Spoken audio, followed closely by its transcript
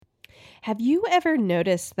Have you ever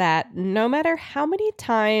noticed that no matter how many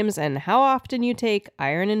times and how often you take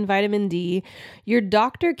iron and vitamin D, your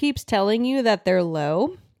doctor keeps telling you that they're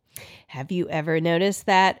low? Have you ever noticed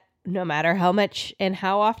that no matter how much and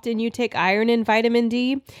how often you take iron and vitamin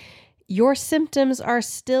D, your symptoms are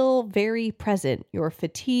still very present? Your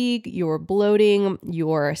fatigue, your bloating,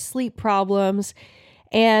 your sleep problems.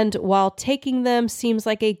 And while taking them seems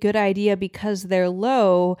like a good idea because they're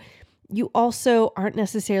low, you also aren't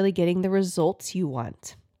necessarily getting the results you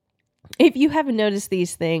want. If you haven't noticed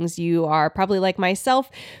these things, you are probably like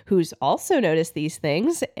myself, who's also noticed these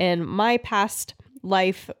things in my past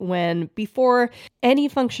life when before any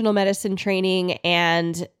functional medicine training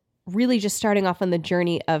and really just starting off on the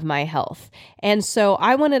journey of my health. And so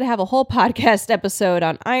I wanted to have a whole podcast episode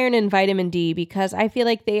on iron and vitamin D because I feel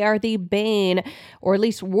like they are the bane, or at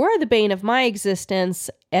least were the bane of my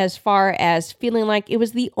existence, as far as feeling like it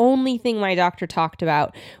was the only thing my doctor talked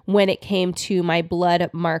about when it came to my blood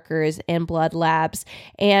markers and blood labs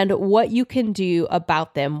and what you can do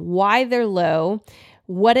about them, why they're low,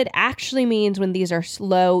 what it actually means when these are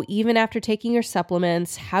low, even after taking your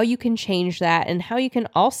supplements, how you can change that, and how you can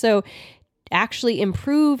also actually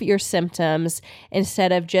improve your symptoms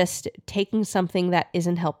instead of just taking something that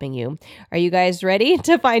isn't helping you. Are you guys ready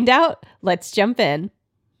to find out? Let's jump in.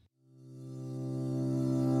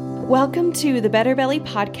 Welcome to the Better Belly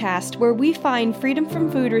podcast, where we find freedom from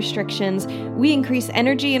food restrictions, we increase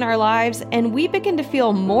energy in our lives, and we begin to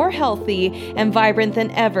feel more healthy and vibrant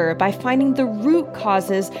than ever by finding the root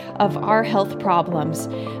causes of our health problems.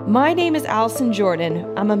 My name is Allison Jordan.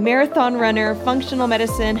 I'm a marathon runner, functional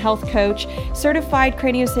medicine health coach, certified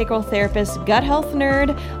craniosacral therapist, gut health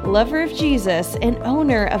nerd, lover of Jesus, and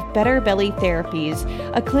owner of Better Belly Therapies,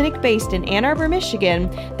 a clinic based in Ann Arbor, Michigan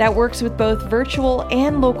that works with both virtual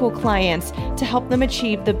and local clients to help them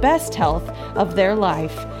achieve the best health of their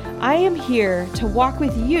life. I am here to walk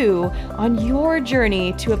with you on your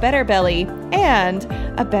journey to a better belly and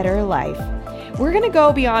a better life. We're going to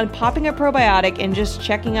go beyond popping a probiotic and just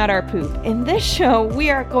checking out our poop. In this show,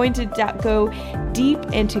 we are going to go deep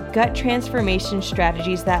into gut transformation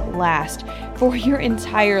strategies that last for your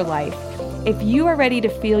entire life. If you are ready to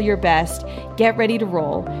feel your best, get ready to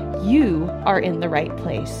roll. You are in the right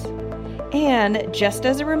place. And just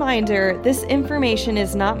as a reminder, this information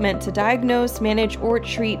is not meant to diagnose, manage, or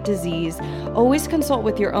treat disease. Always consult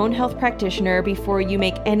with your own health practitioner before you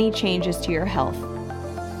make any changes to your health.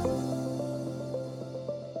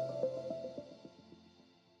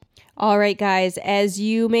 All right, guys, as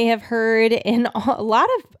you may have heard in a lot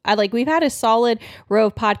of, we've had a solid row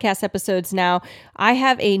of podcast episodes now. I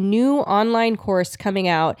have a new online course coming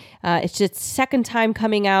out. It's just second time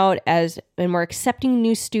coming out and we're accepting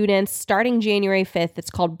new students starting January 5th. It's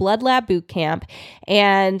called Blood Lab Bootcamp.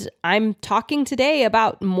 And I'm talking today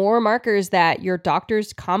about more markers that your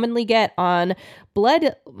doctors commonly get on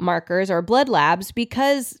blood markers or blood labs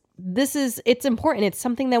because it's important. It's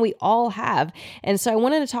something that we all have. And so I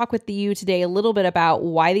wanted to talk with you today a little bit about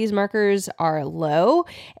why these markers are low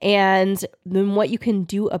and then what you can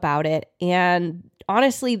do about it. And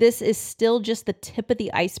honestly, this is still just the tip of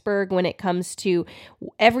the iceberg when it comes to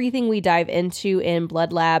everything we dive into in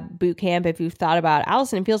Blood Lab Bootcamp. If you've thought about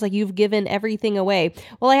Allison, it feels like you've given everything away.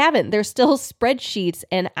 Well, I haven't. There's still spreadsheets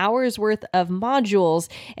and hours worth of modules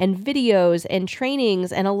and videos and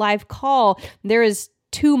trainings and a live call. There is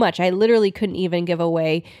too much. I literally couldn't even give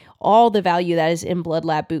away all the value that is in Blood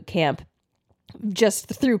Lab Bootcamp just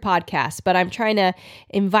through podcasts. But I'm trying to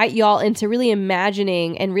invite y'all into really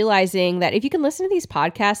imagining and realizing that if you can listen to these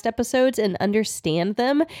podcast episodes and understand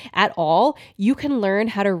them at all, you can learn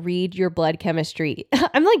how to read your blood chemistry.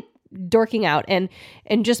 I'm like dorking out. And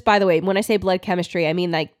just by the way, when I say blood chemistry, I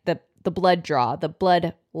mean like the blood draw, the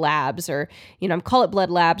blood labs, or, I call it blood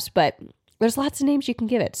labs, but there's lots of names you can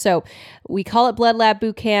give it. So we call it Blood Lab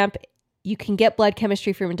Bootcamp. You can get blood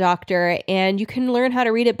chemistry from a doctor and you can learn how to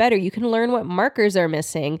read it better. You can learn what markers are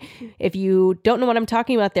missing. If you don't know what I'm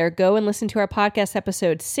talking about there, go and listen to our podcast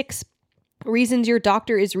episode 6 reasons your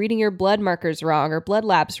doctor is reading your blood markers wrong or blood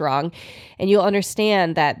labs wrong, and you'll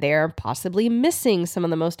understand that they're possibly missing some of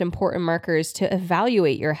the most important markers to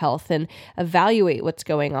evaluate your health and evaluate what's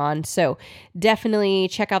going on. So definitely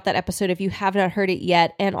check out that episode if you have not heard it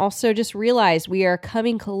yet. And also just realize we are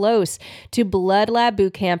coming close to Blood Lab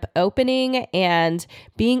Bootcamp opening and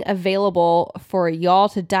being available for y'all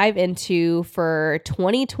to dive into for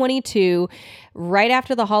 2022 right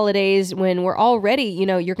after the holidays, when we're all ready.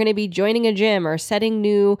 You're going to be joining a gym or setting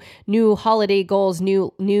new holiday goals,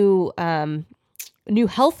 new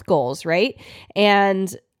health goals, right?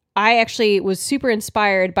 And I actually was super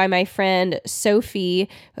inspired by my friend Sophie,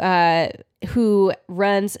 who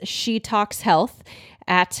runs She Talks Health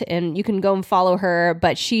and you can go and follow her,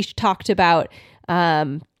 but she talked about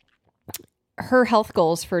her health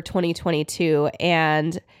goals for 2022,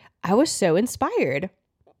 and I was so inspired.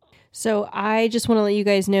 So I just want to let you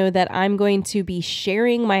guys know that I'm going to be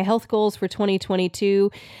sharing my health goals for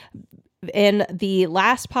 2022 in the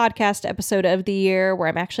last podcast episode of the year, where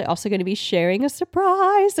I'm actually also going to be sharing a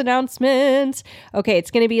surprise announcement. Okay,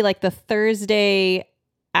 it's going to be like the Thursday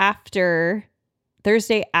after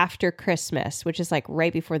Christmas, which is like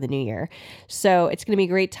right before the new year. So it's going to be a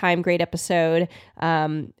great time, great episode.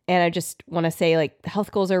 And I just want to say, like,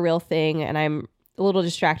 health goals are a real thing, and I'm a little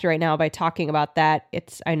distracted right now by talking about that.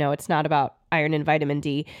 I know it's not about iron and vitamin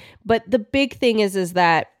D, but the big thing is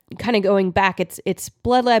that kind of going back, it's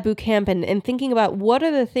Blood Lab Bootcamp and thinking about what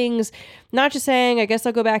are the things, not just saying, I guess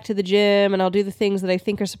I'll go back to the gym and I'll do the things that I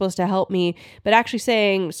think are supposed to help me, but actually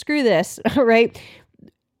saying, screw this, right?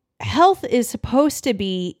 Health is supposed to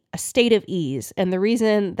be a state of ease. And the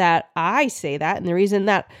reason that I say that, and the reason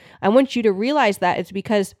that I want you to realize that, is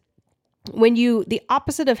because the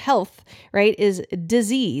opposite of health, right, is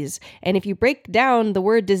disease. And if you break down the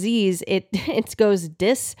word disease, it goes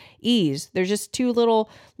dis-ease. There's just two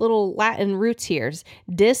little Latin roots here,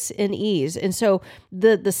 dis and ease. And so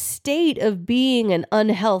the state of being an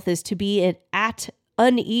unhealth is to be at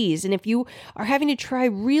unease. And if you are having to try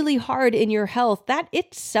really hard in your health, that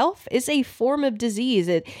itself is a form of disease.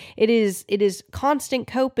 It is constant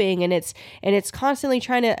coping, and it's constantly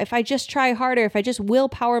trying to, if I just try harder, if I just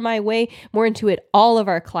willpower my way more into it. All of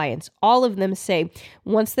our clients, all of them say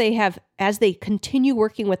as they continue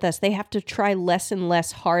working with us, they have to try less and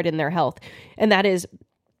less hard in their health. And that is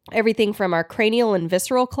everything from our cranial and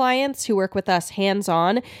visceral clients who work with us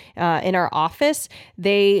hands-on in our office.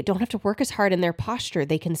 They don't have to work as hard in their posture.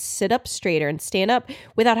 They can sit up straighter and stand up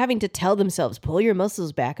without having to tell themselves, pull your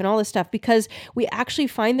muscles back and all this stuff, because we actually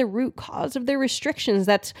find the root cause of their restrictions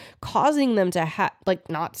that's causing them to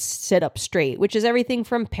not sit up straight, which is everything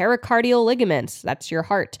from pericardial ligaments, that's your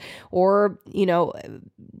heart, or,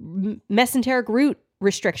 mesenteric root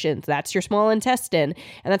restrictions, that's your small intestine,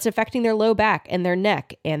 and that's affecting their low back and their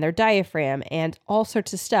neck and their diaphragm and all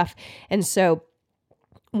sorts of stuff. And so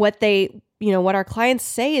what our clients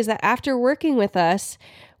say is that after working with us,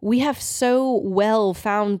 we have so well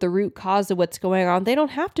found the root cause of what's going on. They don't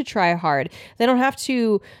have to try hard. They don't have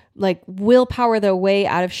to willpower their way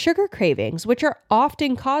out of sugar cravings, which are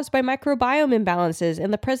often caused by microbiome imbalances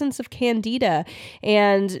and the presence of candida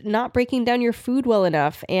and not breaking down your food well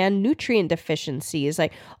enough and nutrient deficiencies,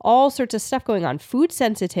 like all sorts of stuff going on, food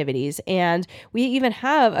sensitivities. And we even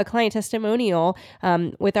have a client testimonial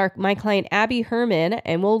with my client, Abby Herman,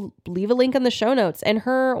 and we'll leave a link in the show notes. And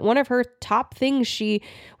one of her top things she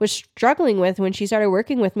was struggling with when she started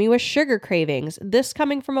working with me was sugar cravings. This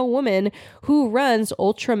coming from a woman who runs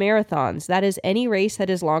ultra marathons. That is any race that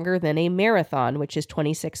is longer than a marathon, which is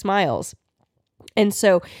 26 miles. And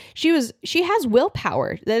so she has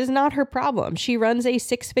willpower. That is not her problem. She runs a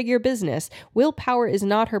 6-figure business. Willpower is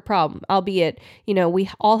not her problem, albeit, we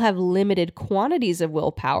all have limited quantities of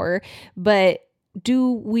willpower, but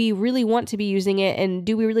do we really want to be using it? And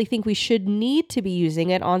do we really think we should need to be using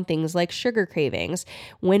it on things like sugar cravings?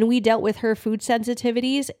 When we dealt with her food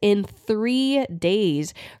sensitivities, in 3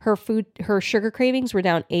 days, her sugar cravings were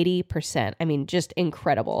down 80%. I mean, just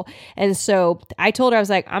incredible. And so I told her, I was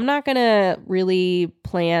like, I'm not going to really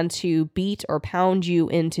plan to beat or pound you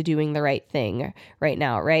into doing the right thing right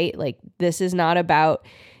now, right? Like, this is not about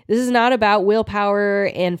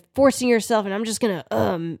willpower and forcing yourself, and I'm just going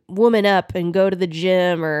to woman up and go to the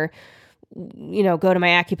gym or, go to my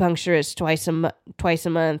acupuncturist twice a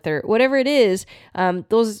month or whatever it is.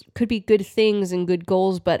 Those could be good things and good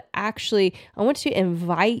goals, but actually I want to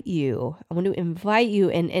invite you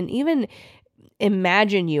and even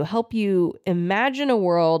help you imagine a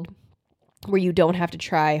world where you don't have to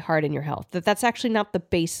try hard in your health. That's actually not the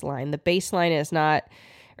baseline. The baseline is not,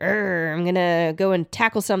 I'm going to go and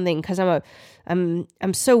tackle something because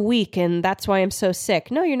I'm so weak and that's why I'm so sick.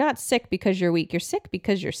 No, you're not sick because you're weak. You're sick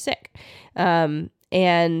because you're sick. And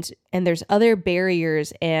there's other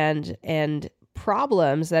barriers and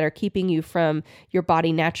problems that are keeping you from your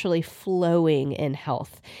body naturally flowing in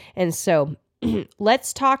health. And so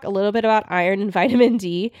let's talk a little bit about iron and vitamin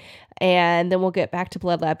D, and then we'll get back to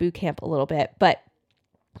Blood Lab Bootcamp a little bit. But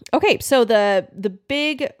okay, so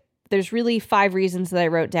there's really 5 reasons that I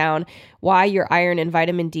wrote down why your iron and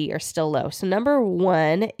vitamin D are still low. So number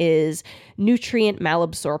one is nutrient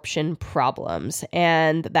malabsorption problems.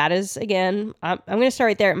 And that is, again, I'm going to start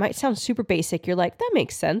right there. It might sound super basic. You're like, that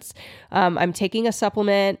makes sense. I'm taking a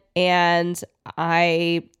supplement and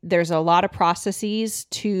there's a lot of processes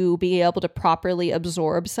to be able to properly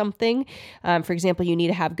absorb something. For example, you need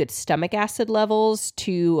to have good stomach acid levels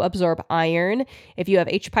to absorb iron. If you have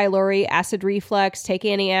H. pylori, acid reflux, take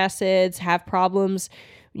antacids, have problems,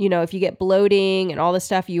 if you get bloating and all this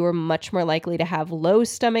stuff, you are much more likely to have low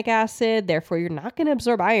stomach acid. Therefore, you're not going to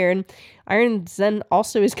absorb iron. Iron then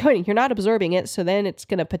also is you're not absorbing it. So then it's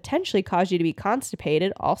going to potentially cause you to be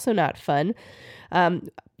constipated. Also not fun.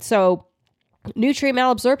 So nutrient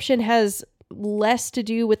malabsorption has less to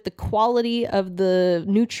do with the quality of the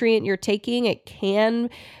nutrient you're taking. It can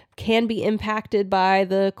be impacted by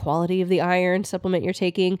the quality of the iron supplement you're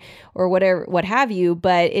taking or whatever, what have you,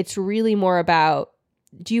 but it's really more about,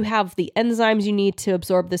 do you have the enzymes you need to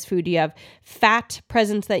absorb this food? Do you have fat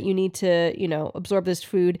presence that you need to, absorb this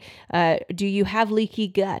food? Do you have leaky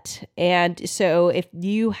gut? And so if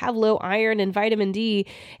you have low iron and vitamin D,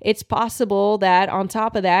 it's possible that on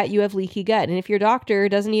top of that, you have leaky gut. And if your doctor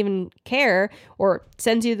doesn't even care or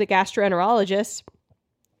sends you to the gastroenterologist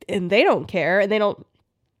and they don't care and they don't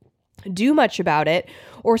do much about it,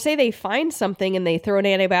 or say they find something and they throw an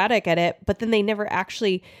antibiotic at it, but then they never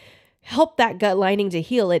actually help that gut lining to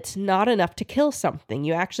heal, it's not enough to kill something.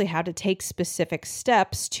 You actually have to take specific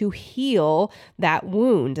steps to heal that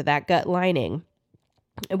wound, that gut lining,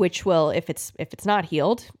 which will, if it's not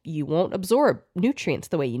healed, you won't absorb nutrients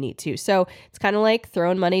the way you need to. So it's kind of like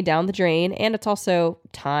throwing money down the drain, and it's also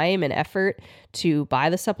time and effort to buy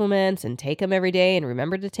the supplements and take them every day and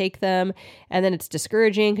remember to take them. And then it's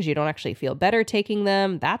discouraging because you don't actually feel better taking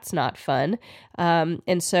them. That's not fun.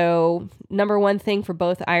 And so number one thing for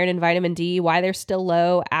both iron and vitamin D, why they're still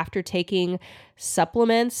low after taking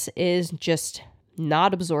supplements, is just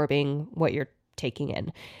not absorbing what you're taking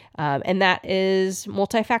in. And that is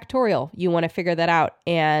multifactorial. You want to figure that out.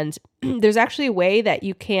 And there's actually a way that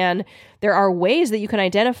there are ways that you can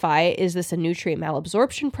identify, is this a nutrient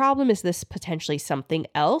malabsorption problem? Is this potentially something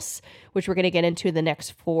else, which we're going to get into the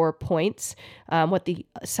next 4 points, what the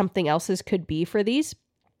something else's could be for these.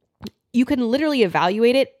 You can literally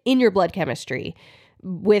evaluate it in your blood chemistry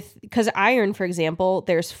because iron, for example,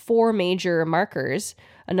 there's 4 major markers,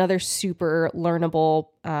 another super learnable,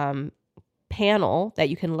 panel that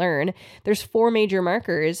you can learn. There's 4 major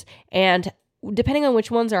markers, and depending on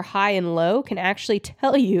which ones are high and low can actually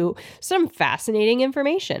tell you some fascinating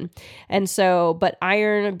information. And so, but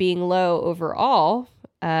iron being low overall,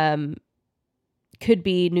 could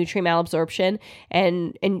be nutrient malabsorption,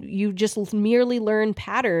 and you just merely learn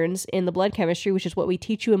patterns in the blood chemistry, which is what we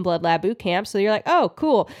teach you in Blood Lab Bootcamp. So you're like, oh,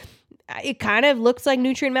 cool. It kind of looks like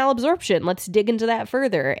nutrient malabsorption. Let's dig into that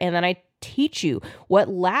further. And then I teach you what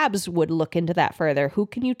labs would look into that further. Who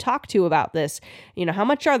can you talk to about this? How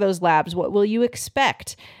much are those labs? What will you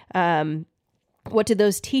expect? What did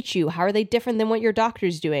those teach you? How are they different than what your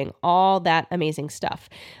doctor's doing? All that amazing stuff.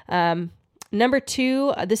 Number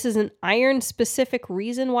 2, this is an iron specific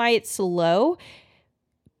reason why it's low.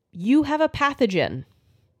 You have a pathogen.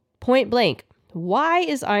 Point blank. Why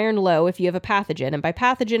is iron low if you have a pathogen? And by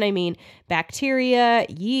pathogen, I mean bacteria,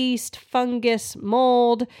 yeast, fungus,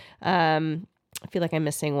 mold. I feel like I'm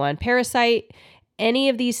missing one. Parasite, any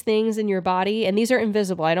of these things in your body. And these are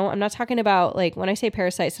invisible. I'm not talking about, like, when I say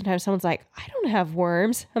parasite, sometimes someone's like, I don't have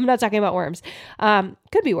worms. I'm not talking about worms.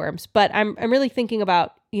 Could be worms, but I'm really thinking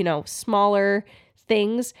about, smaller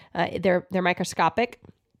things. They're microscopic.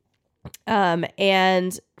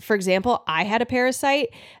 And for example, I had a parasite.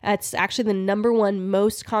 It's actually the number 1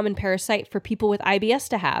 most common parasite for people with IBS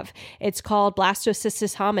to have. It's called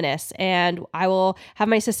Blastocystis hominis. And I will have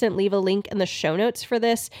my assistant leave a link in the show notes for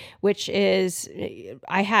this, which is,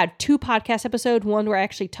 I had 2 podcast episodes, one where I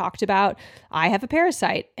actually talked about, I have a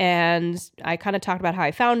parasite, and I kind of talked about how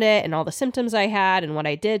I found it and all the symptoms I had and what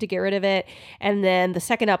I did to get rid of it. And then the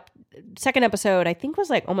second episode, I think, was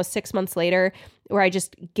like almost 6 months later, where I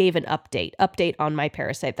just gave an update on my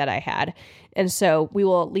parasite that I had. And so we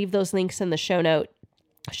will leave those links in the show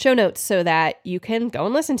notes so that you can go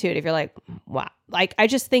and listen to it if you're like, wow. Like, I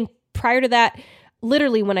just think prior to that,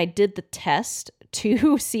 literally when I did the test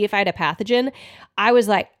to see if I had a pathogen, I was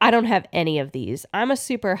like, I don't have any of these. I'm a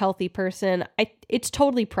super healthy person. It's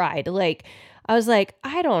totally pride. Like, I was like,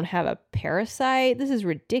 I don't have a parasite. This is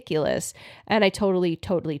ridiculous. And I totally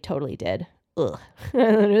did. ugh,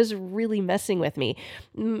 it was really messing with me.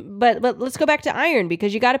 But let's go back to iron,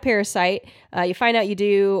 because you got a parasite. You find out you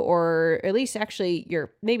do, or at least actually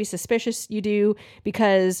you're maybe suspicious you do,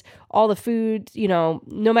 because all the food,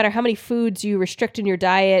 no matter how many foods you restrict in your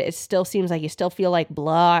diet, it still seems like you still feel like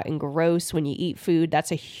blah and gross when you eat food.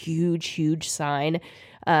 That's a huge, huge sign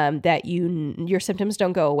that your symptoms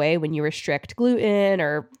don't go away when you restrict gluten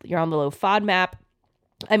or you're on the low FODMAP.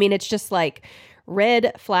 I mean, it's just like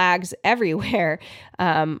red flags everywhere.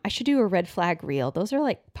 I should do a red flag reel. Those are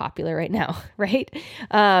like popular right now, right?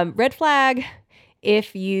 Red flag,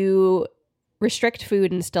 if you restrict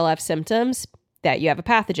food and still have symptoms, that you have a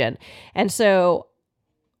pathogen. And so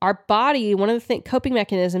our body, one of the coping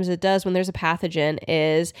mechanisms it does when there's a pathogen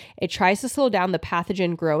is it tries to slow down the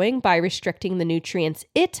pathogen growing by restricting the nutrients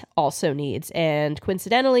it also needs. And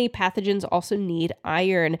coincidentally, pathogens also need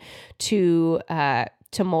iron to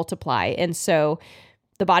multiply. And so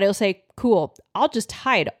the body will say, cool, I'll just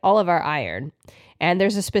hide all of our iron. And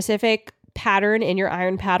there's a specific pattern in your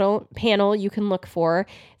iron panel you can look for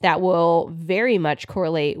that will very much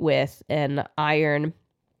correlate with an iron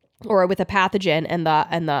or with a pathogen and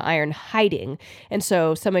the iron hiding. And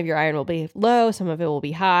so some of your iron will be low, some of it will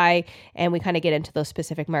be high, and we kind of get into those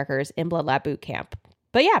specific markers in Blood Lab Bootcamp.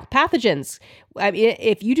 But yeah, pathogens. I mean,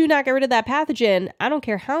 if you do not get rid of that pathogen, I don't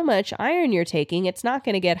care how much iron you're taking, it's not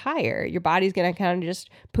going to get higher. Your body's going to kind of just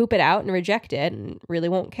poop it out and reject it and really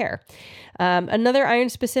won't care. Another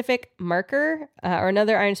iron-specific marker or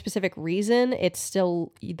another iron-specific reason it's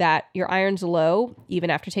still that your iron's low, even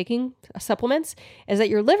after taking supplements, is that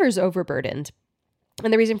your liver's overburdened.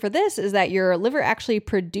 And the reason for this is that your liver actually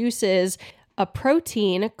produces a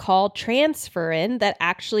protein called transferrin that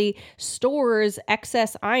actually stores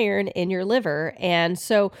excess iron in your liver. And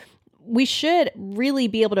so we should really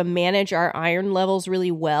be able to manage our iron levels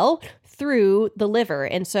really well through the liver.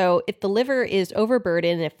 And so if the liver is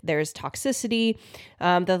overburdened, if there's toxicity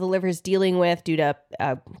that the liver is dealing with due to,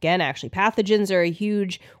 again, actually pathogens are a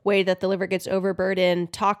huge way that the liver gets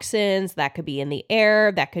overburdened. Toxins, that could be in the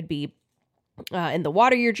air, that could be in the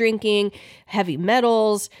water you're drinking, heavy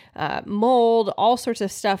metals, mold, all sorts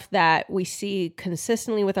of stuff that we see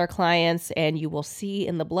consistently with our clients, and you will see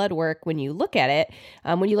in the blood work when you look at it,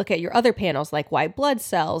 when you look at your other panels like white blood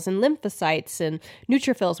cells and lymphocytes and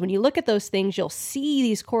neutrophils. When you look at those things, you'll see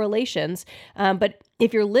these correlations. But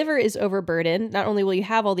if your liver is overburdened, not only will you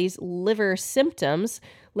have all these liver symptoms,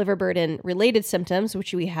 liver burden related symptoms,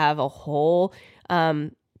 which we have a whole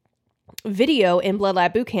video in Blood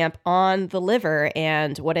Lab Bootcamp on the liver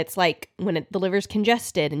and what it's like when the liver's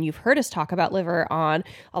congested. And you've heard us talk about liver on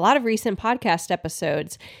a lot of recent podcast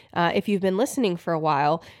episodes. If you've been listening for a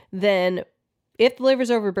while, then if the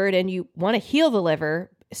liver's overburdened, you want to heal the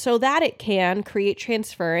liver so that it can create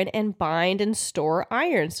transferrin and bind and store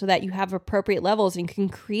iron so that you have appropriate levels and can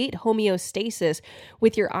create homeostasis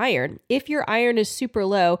with your iron. If your iron is super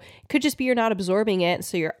low, it could just be you're not absorbing it,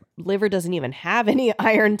 so your liver doesn't even have any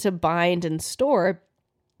iron to bind and store.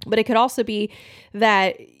 But it could also be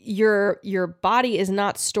that your body is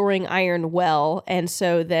not storing iron well, and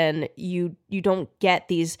so then you don't get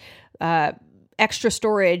these extra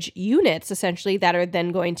storage units essentially that are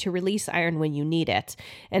then going to release iron when you need it.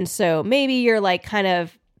 And so maybe you're like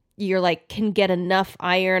can get enough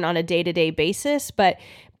iron on a day-to-day basis, but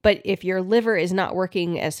if your liver is not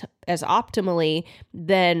working as optimally,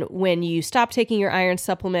 then when you stop taking your iron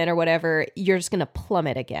supplement or whatever, you're just going to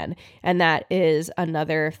plummet again. And that is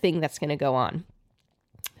another thing that's going to go on.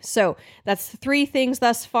 So that's 3 things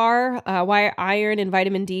thus far why iron and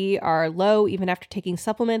vitamin D are low even after taking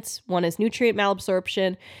supplements. One is nutrient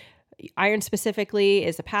malabsorption. Iron specifically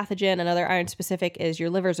is a pathogen. Another iron specific is your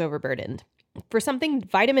liver's overburdened. For something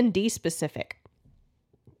vitamin D specific,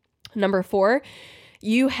 number 4,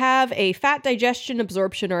 you have a fat digestion,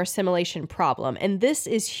 absorption, or assimilation problem. And this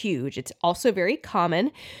is huge. It's also very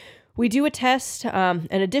common. We do a test, an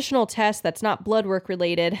additional test that's not blood work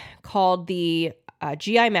related called the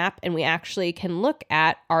GI map, and we actually can look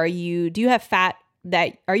at, are you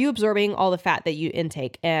absorbing all the fat that you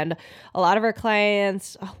intake? And a lot of our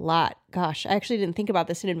clients, I actually didn't think about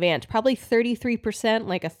this in advance, probably 33%,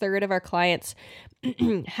 like a third of our clients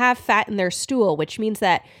have fat in their stool, which means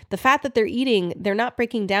that the fat that they're eating, they're not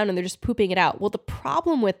breaking down and they're just pooping it out. Well, the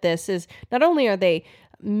problem with this is not only are they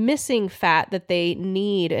missing fat that they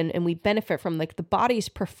need and we benefit from, like the body's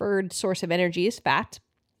preferred source of energy is fat,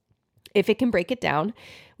 if it can break it down,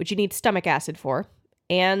 which you need stomach acid for,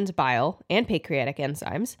 and bile and pancreatic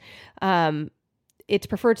enzymes. Its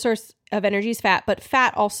preferred source of energy is fat, but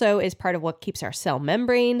fat also is part of what keeps our cell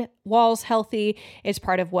membrane walls healthy. It's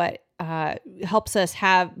part of what helps us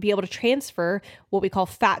be able to transfer what we call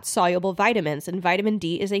fat soluble vitamins, and vitamin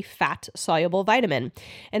D is a fat soluble vitamin.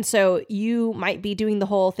 And so you might be doing the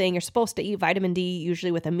whole thing. You're supposed to eat vitamin D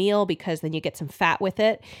usually with a meal, because then you get some fat with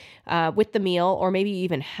it, with the meal, or maybe you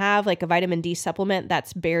even have like a vitamin D supplement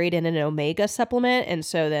that's buried in an omega supplement. And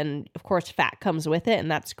so then of course fat comes with it, and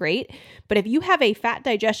that's great. But if you have a fat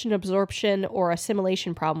digestion, absorption, or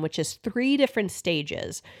assimilation problem, which is 3 different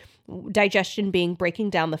stages, digestion being breaking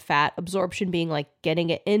down the fat, absorption being like getting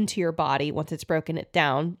it into your body once it's broken it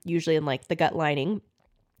down, usually in like the gut lining,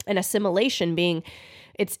 and assimilation being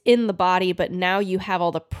it's in the body, but now you have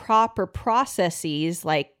all the proper processes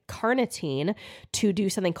like carnitine to do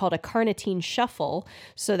something called a carnitine shuffle,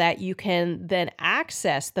 so that you can then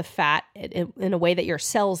access the fat in a way that your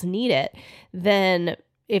cells need it. Then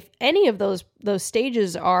if any of those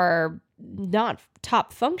stages are not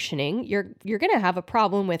top functioning, you're going to have a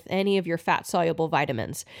problem with any of your fat soluble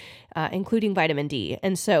vitamins, including vitamin D.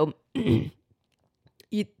 And so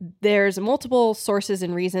there's multiple sources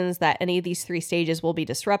and reasons that any of these 3 stages will be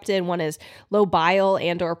disrupted. One is low bile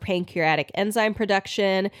and or pancreatic enzyme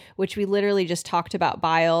production, which we literally just talked about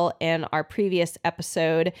bile in our previous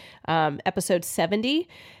episode, episode 70.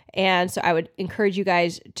 And so I would encourage you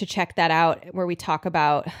guys to check that out, where we talk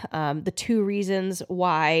about the 2 reasons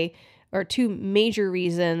why, or 2 major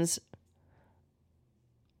reasons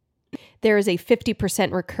there is a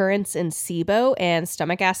 50% recurrence in SIBO, and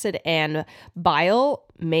stomach acid and bile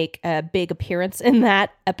make a big appearance in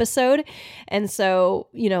that episode. And so,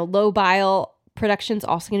 low bile production is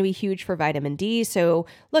also going to be huge for vitamin D. So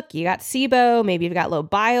look, you got SIBO, maybe you've got low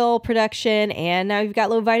bile production, and now you've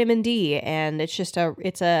got low vitamin D, and it's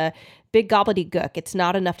a big gobbledygook. It's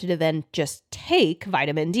not enough to then just take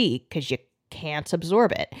vitamin D, because you can't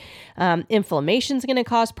absorb it. Inflammation is going to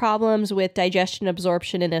cause problems with digestion,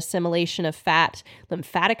 absorption, and assimilation of fat,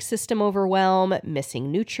 lymphatic system overwhelm,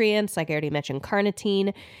 missing nutrients, like I already mentioned,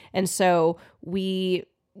 carnitine. And so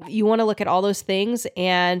you want to look at all those things.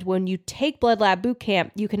 And when you take Blood Lab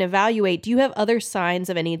Bootcamp, you can evaluate, do you have other signs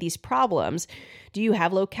of any of these problems? Do you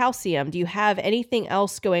have low calcium? Do you have anything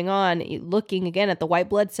else going on? Looking again at the white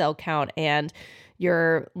blood cell count and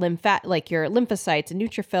your your lymphocytes and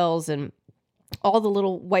neutrophils and all the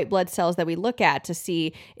little white blood cells that we look at to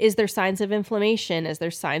see, is there signs of inflammation? Is there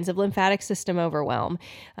signs of lymphatic system overwhelm?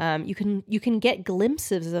 You can get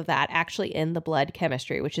glimpses of that actually in the blood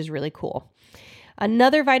chemistry, which is really cool.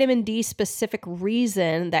 Another vitamin D specific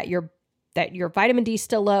reason that your vitamin D is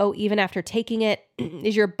still low even after taking it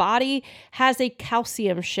is your body has a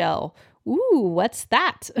calcium shell. Ooh, what's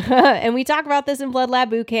that? And we talk about this in Blood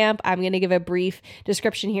Lab Bootcamp. I'm going to give a brief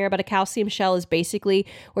description here, but a calcium shell is basically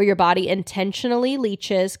where your body intentionally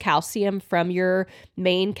leaches calcium from your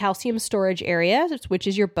main calcium storage area, which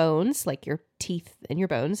is your bones, like your teeth and your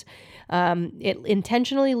bones. It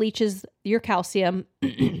intentionally leaches your calcium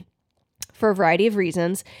for a variety of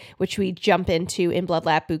reasons, which we jump into in Blood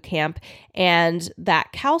Lab Bootcamp. And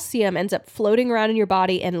that calcium ends up floating around in your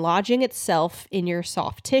body and lodging itself in your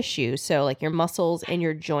soft tissue. So like your muscles and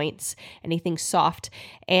your joints, anything soft.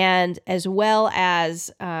 And as well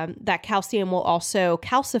as that calcium will also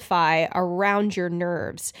calcify around your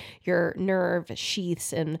nerves, your nerve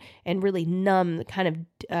sheaths, and really numb, kind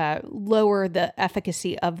of lower the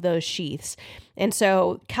efficacy of those sheaths. And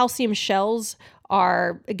so calcium shells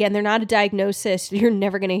are, again, they're not a diagnosis. You're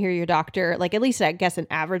never going to hear your doctor, like at least I guess an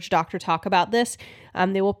average doctor, talk about this.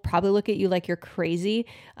 They will probably look at you like you're crazy.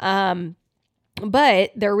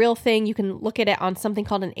 But they're a real thing. You can look at it on something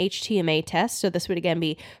called an HTMA test. So this would again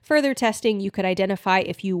be further testing you could identify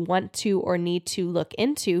if you want to or need to look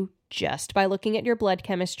into just by looking at your blood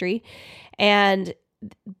chemistry. And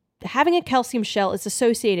having a calcium shell is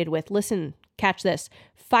associated with, listen, catch this,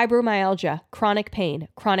 fibromyalgia, chronic pain,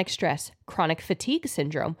 chronic stress, chronic fatigue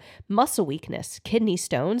syndrome, muscle weakness, kidney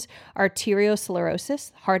stones,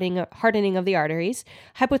 arteriosclerosis, hardening of the arteries,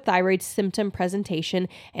 hypothyroid symptom presentation,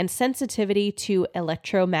 and sensitivity to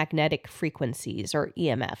electromagnetic frequencies, or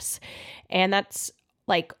EMFs. And that's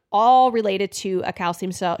like all related to a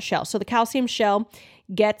calcium shell. So the calcium shell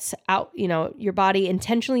gets out, your body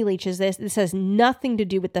intentionally leaches this. This has nothing to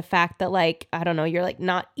do with the fact that, like, I don't know, you're like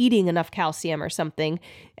not eating enough calcium or something.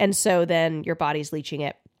 And so then your body's leaching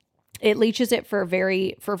it. It leaches it for a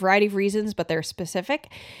variety of reasons, but they're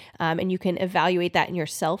specific. And you can evaluate that in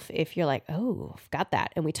yourself if you're like, oh, I've got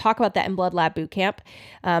that. And we talk about that in Blood Lab Bootcamp.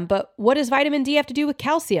 But what does vitamin D have to do with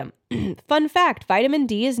calcium? Fun fact, vitamin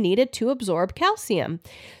D is needed to absorb calcium.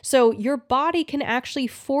 So your body can actually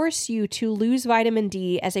force you to lose vitamin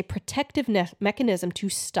D as a protective mechanism to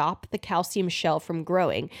stop the calcium shell from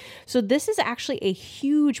growing. So this is actually a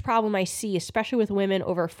huge problem I see, especially with women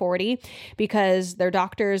over 40, because their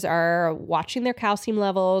doctors are watching their calcium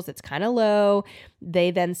levels. It's kind of low.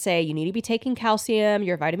 They then say, you need to be taking calcium.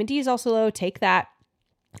 Your vitamin D is also low. Take that.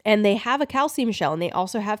 And they have a calcium shell, and they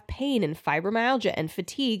also have pain and fibromyalgia and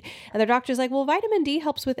fatigue. And their doctor's like, well, vitamin D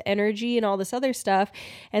helps with energy and all this other stuff.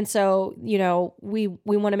 And so, we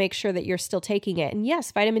want to make sure that you're still taking it. And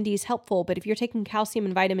yes, vitamin D is helpful, but if you're taking calcium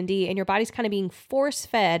and vitamin D and your body's kind of being force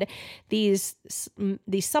fed these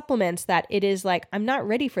supplements that it is like, I'm not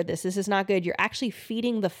ready for this. This is not good. You're actually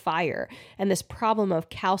feeding the fire and this problem of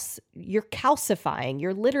you're calcifying.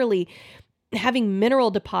 You're literally having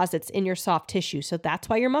mineral deposits in your soft tissue. So that's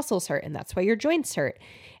why your muscles hurt, and that's why your joints hurt.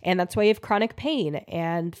 And that's why you have chronic pain,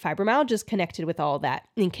 and fibromyalgia is connected with all of that.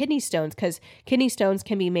 And kidney stones, because kidney stones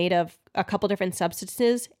can be made of a couple different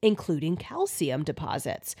substances, including calcium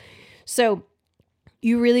deposits. So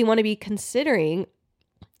you really want to be considering,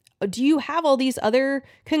 do you have all these other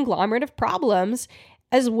conglomerate of problems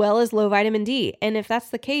as well as low vitamin D? And if that's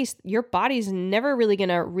the case, your body's never really going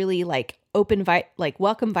to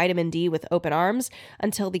welcome vitamin D with open arms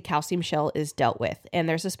until the calcium shell is dealt with. And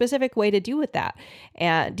there's a specific way to deal with that.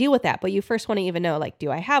 But you first want to even know, like,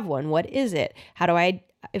 do I have one? What is it? How do I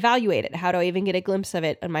evaluate it? How do I even get a glimpse of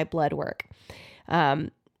it in my blood work?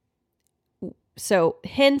 So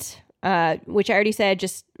hint, which I already said,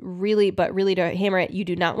 really to hammer it, you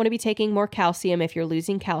do not want to be taking more calcium if you're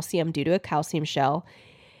losing calcium due to a calcium shell.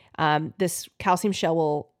 This calcium shell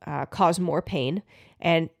will cause more pain.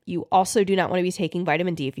 And you also do not want to be taking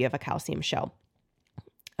vitamin D if you have a calcium shell.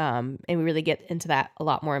 And we really get into that a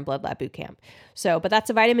lot more in Blood Lab Bootcamp. But that's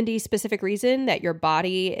a vitamin D specific reason that your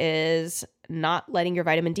body is not letting your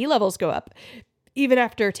vitamin D levels go up, even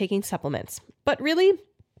after taking supplements. But really,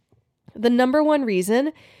 the number one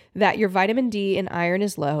reason that your vitamin D and iron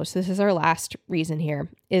is low, so this is our last reason here,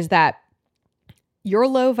 is that your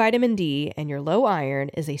low vitamin D and your low iron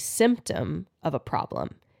is a symptom of a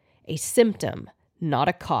problem. A symptom, not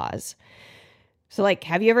a cause. So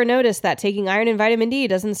have you ever noticed that taking iron and vitamin D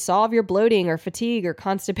doesn't solve your bloating or fatigue or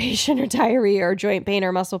constipation or diarrhea or joint pain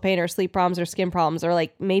or muscle pain or sleep problems or skin problems or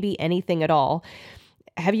maybe anything at all?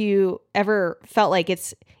 Have you ever felt like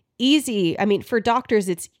it's easy? I mean, for doctors,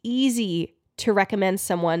 it's easy to recommend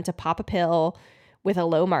someone to pop a pill with a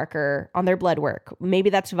low marker on their blood work.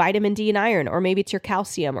 Maybe that's vitamin D and iron, or maybe it's your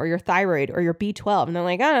calcium or your thyroid or your B12. And they're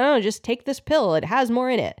like, I don't know, just take this pill. It has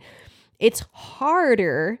more in it. It's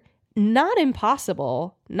harder, not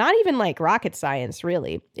impossible, not even rocket science,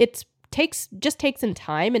 really. It takes some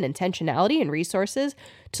time and intentionality and resources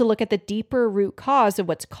to look at the deeper root cause of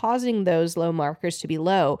what's causing those low markers to be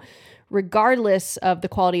low, regardless of the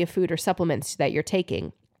quality of food or supplements that you're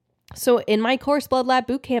taking. So in my course, Blood Lab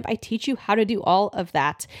Bootcamp, I teach you how to do all of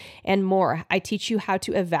that and more. I teach you how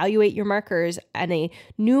to evaluate your markers in a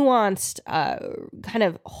nuanced, kind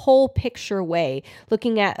of whole picture way,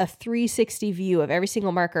 looking at a 360 view of every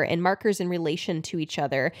single marker and markers in relation to each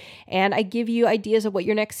other. And I give you ideas of what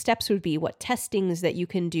your next steps would be, what testings that you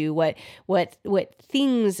can do, what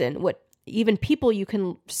things and what even people you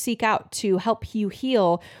can seek out to help you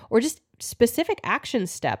heal, or just specific action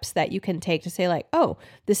steps that you can take to say oh,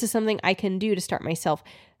 this is something I can do to start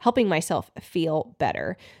helping myself feel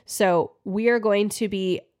better. So we are going to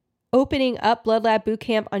be opening up Blood Lab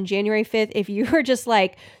Bootcamp on January 5th. If you are just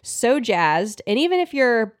so jazzed, and even if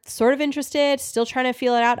you're sort of interested, still trying to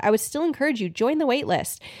feel it out, I would still encourage you, join the wait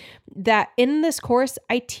list. That in this course,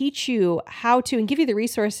 I teach you how to and give you the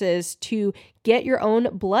resources to get your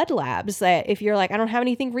own blood labs. That if you're I don't have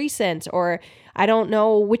anything recent, or I don't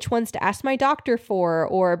know which ones to ask my doctor for,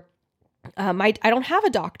 or I don't have a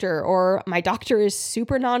doctor, or my doctor is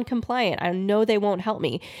super non-compliant, I know they won't help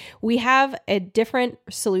me. We have a different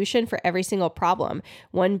solution for every single problem.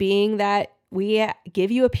 One being that we give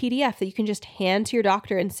you a PDF that you can just hand to your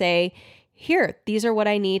doctor and say, here, these are what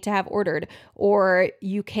I need to have ordered. Or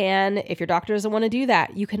you can, if your doctor doesn't want to do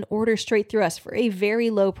that, you can order straight through us for a very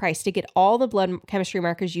low price to get all the blood chemistry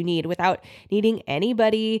markers you need without needing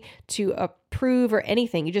anybody to approve or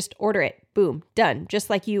anything. You just order it. Boom, done. Just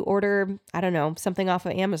like you order, I don't know, something off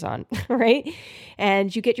of Amazon, right?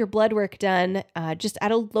 And you get your blood work done just at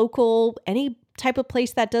a local, any type of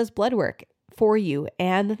place that does blood work for you,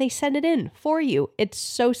 and then they send it in for you. It's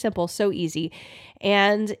so simple, so easy.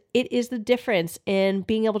 And it is the difference in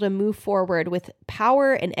being able to move forward with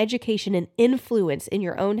power and education and influence in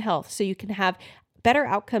your own health, so you can have better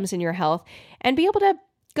outcomes in your health and be able to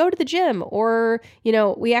go to the gym. Or,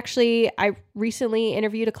 I recently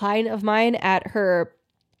interviewed a client of mine at her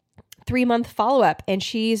 3-month follow-up, and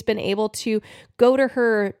she's been able to go to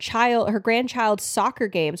her grandchild's soccer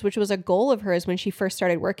games, which was a goal of hers when she first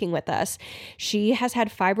started working with us. She has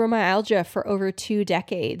had fibromyalgia for over 2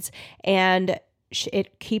 decades, and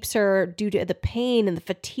it keeps her, due to the pain and the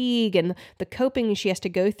fatigue and the coping she has to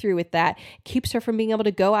go through with that, keeps her from being able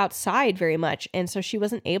to go outside very much. And so she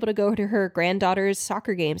wasn't able to go to her granddaughter's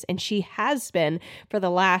soccer games. And she has been for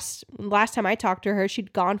the last time I talked to her,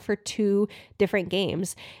 she'd gone for 2 different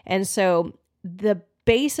games. And so the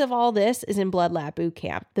base of all this is in Blood Lab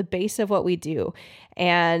Bootcamp, the base of what we do.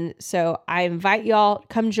 And so I invite y'all,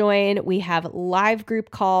 come join. We have live group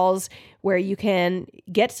calls where you can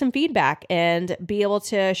get some feedback and be able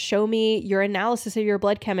to show me your analysis of your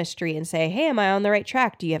blood chemistry and say, hey, am I on the right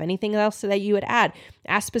track? Do you have anything else that you would add?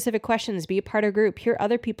 Ask specific questions, be a part of a group, hear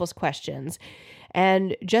other people's questions,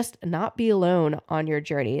 and just not be alone on your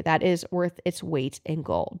journey. That is worth its weight in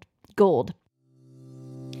gold.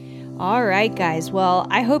 All right, guys. Well,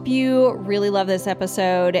 I hope you really love this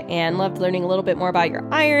episode and loved learning a little bit more about your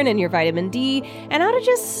iron and your vitamin D and how to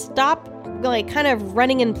just stop kind of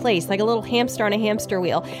running in place like a little hamster on a hamster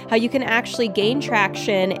wheel, how you can actually gain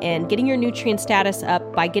traction and getting your nutrient status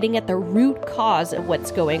up by getting at the root cause of what's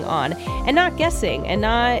going on and not guessing and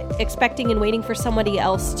not expecting and waiting for somebody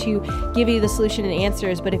else to give you the solution and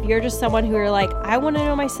answers. But if you're just someone who are like, I want to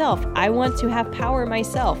know myself, I want to have power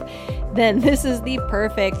myself, then this is the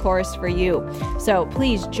perfect course for you. So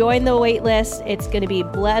please join the wait list. It's going to be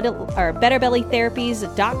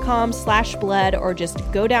betterbellytherapies.com/blood, or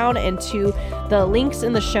just go down into the links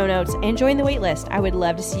in the show notes and join the wait list. I would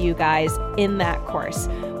love to see you guys in that course.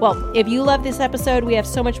 Well, if you love this episode, we have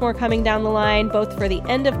so much more coming down the line, both for the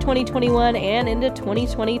end of 2021 and into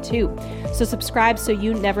 2022. So subscribe so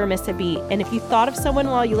you never miss a beat. And if you thought of someone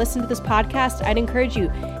while you listen to this podcast, I'd encourage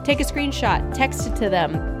you, take a screenshot, text it to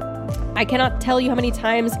them. I cannot tell you how many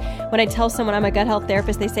times when I tell someone I'm a gut health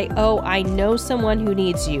therapist, they say, oh, I know someone who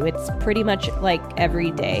needs you. It's pretty much like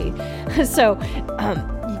every day. So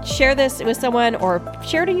share this with someone or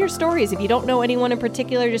share it in your stories. If you don't know anyone in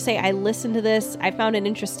particular, just say, I listened to this, I found it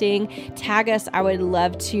interesting. Tag us. I would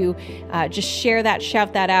love to just share that,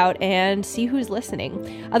 shout that out, and see who's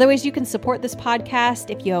listening. Other ways you can support this podcast,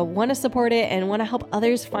 if you want to support it and want to help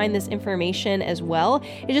others find this information as well,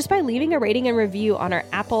 is just by leaving a rating and review on our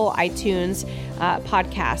Apple iTunes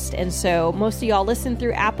podcast. And so most of y'all listen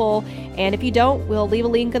through Apple, and if you don't, we'll leave a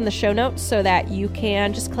link in the show notes so that you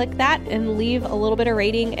can just click that and leave a little bit of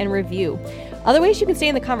rating and review. Other ways you can stay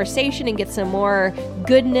in the conversation and get some more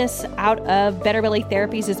goodness out of Better Belly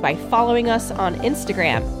Therapies is by following us on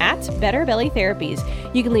Instagram at Better Belly Therapies.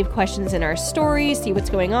 You can leave questions in our stories, see what's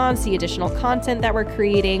going on, see additional content that we're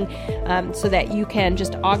creating, so that you can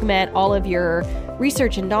just augment all of your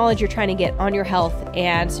research and knowledge you're trying to get on your health,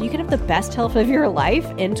 and so you can have the best health of your life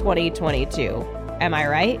in 2022. Am I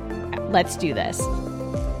right? Let's do this.